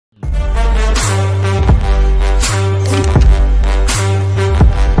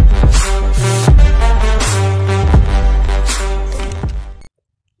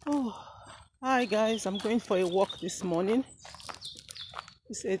guys, I'm going for a walk this morning.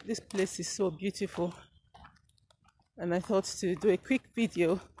 This place is so beautiful, and I thought to do a quick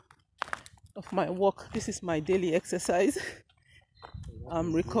video of my walk. This is my daily exercise.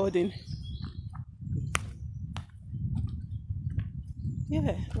 I'm recording.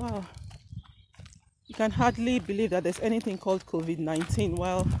 Yeah, wow. You can hardly believe that there's anything called COVID-19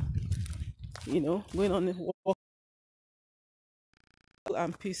 while, going on a walk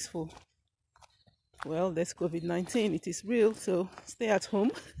and peaceful. Well, there's COVID-19. It is real, so stay at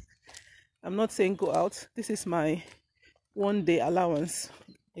home. I'm not saying go out. This is my 1 day allowance.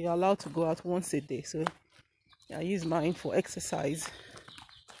 You're allowed to go out once a day, so I use mine for exercise.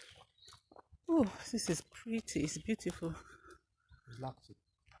 Oh, this is pretty. It's beautiful. Relaxing.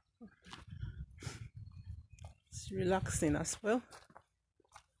 It's relaxing as well.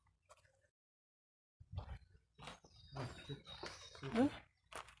 Huh?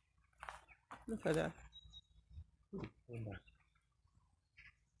 Look at that.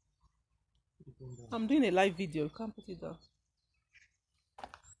 I'm doing a live video. You can't put it down.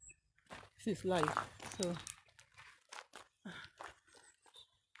 This is live, so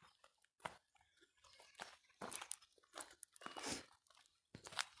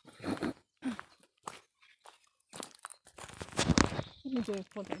let me go in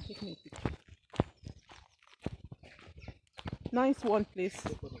front and take me a picture. Nice one, please.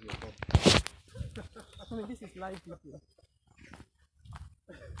 I mean, this is live video.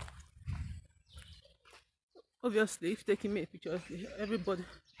 Obviously, if taking me a picture of everybody,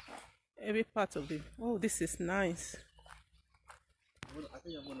 every part of it. Oh, this is nice. I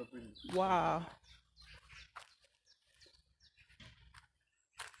think I'm gonna bring it. Wow.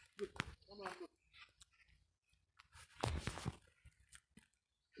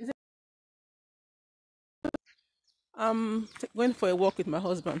 I'm going for a walk with my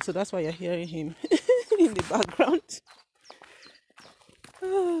husband, so that's why you're hearing him in the background.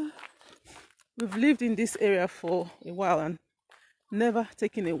 We've lived in this area for a while and never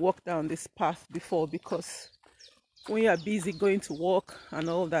taken a walk down this path before, because when you are busy going to work and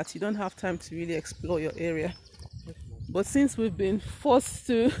all that, you don't have time to really explore your area. But since we've been forced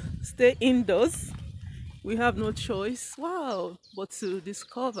to stay indoors, we have no choice, but to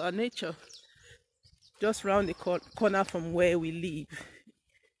discover nature just round the corner from where we live.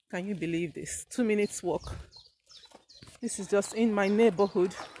 Can you believe this? 2 minutes walk. This is just in my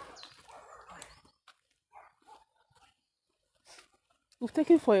neighborhood. We've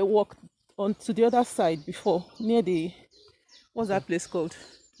taken for a walk on to the other side before, near the, what's that place called?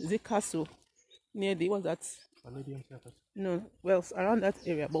 Is it Castle? Near the, what's that? No, well, around that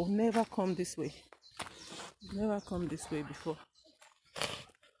area, but we've never come this way. Never come this way before.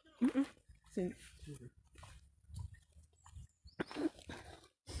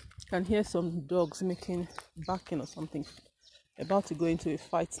 Can hear some dogs barking or something. About to go into a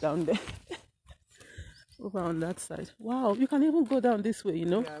fight down there. Over on that side. Wow, you can even go down this way, Yeah,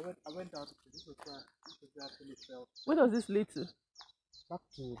 I went out. This was where actually fell. Where does this lead to? Back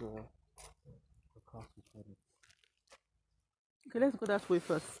to the castle. Okay, let's go that way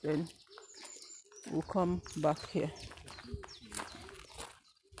first, then we'll come back here.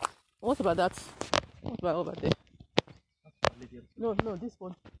 What about that? What about over there? No, this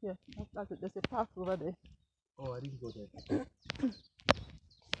one. Yeah, that's it. There's a path over there. Oh, I didn't go there.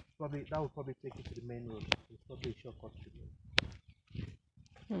 That would probably take you to the main road. It's probably a shortcut to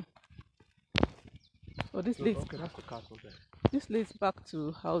me. Oh, this leads. Okay, that's the castle there. This leads back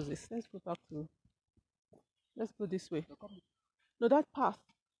to houses. Let's go this way. No, that path.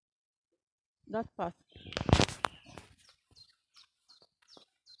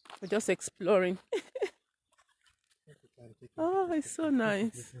 We're just exploring. Oh, it's so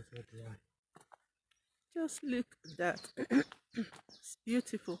nice. Just look at that. It's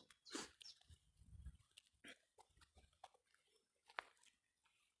beautiful.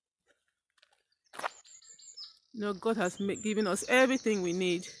 God has given us everything we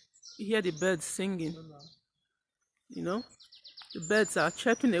need. You hear the birds singing. The birds are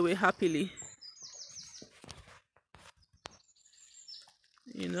chirping away happily.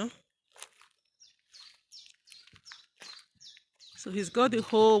 So he's got the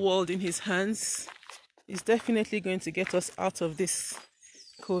whole world in his hands. He's definitely going to get us out of this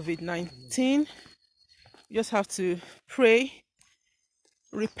COVID-19. We just have to pray,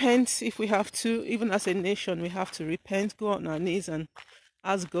 repent if we have to. Even as a nation, we have to repent, go on our knees and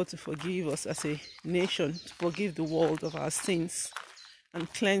ask God to forgive us as a nation, to forgive the world of our sins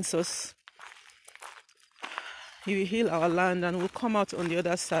and cleanse us. He will heal our land and we'll come out on the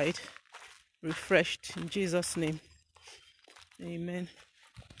other side refreshed in Jesus' name. Amen.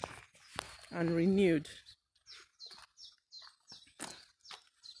 and renewed.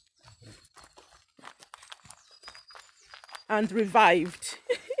 And revived.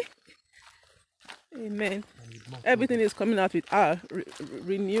 Amen. Everything is coming out with R.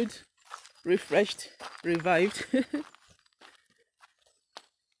 Renewed, refreshed, revived.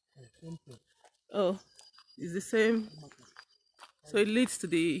 Oh, it's the same. So it leads to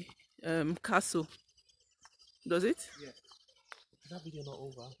the castle. Does it? Yes. That video not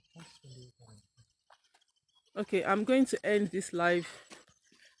over. Okay, I'm going to end this live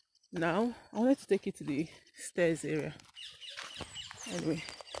now. I wanted to take you to the stairs area. Anyway,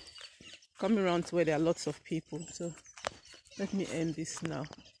 coming around to where there are lots of people. So let me end this now.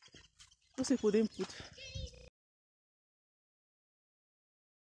 Most people didn't put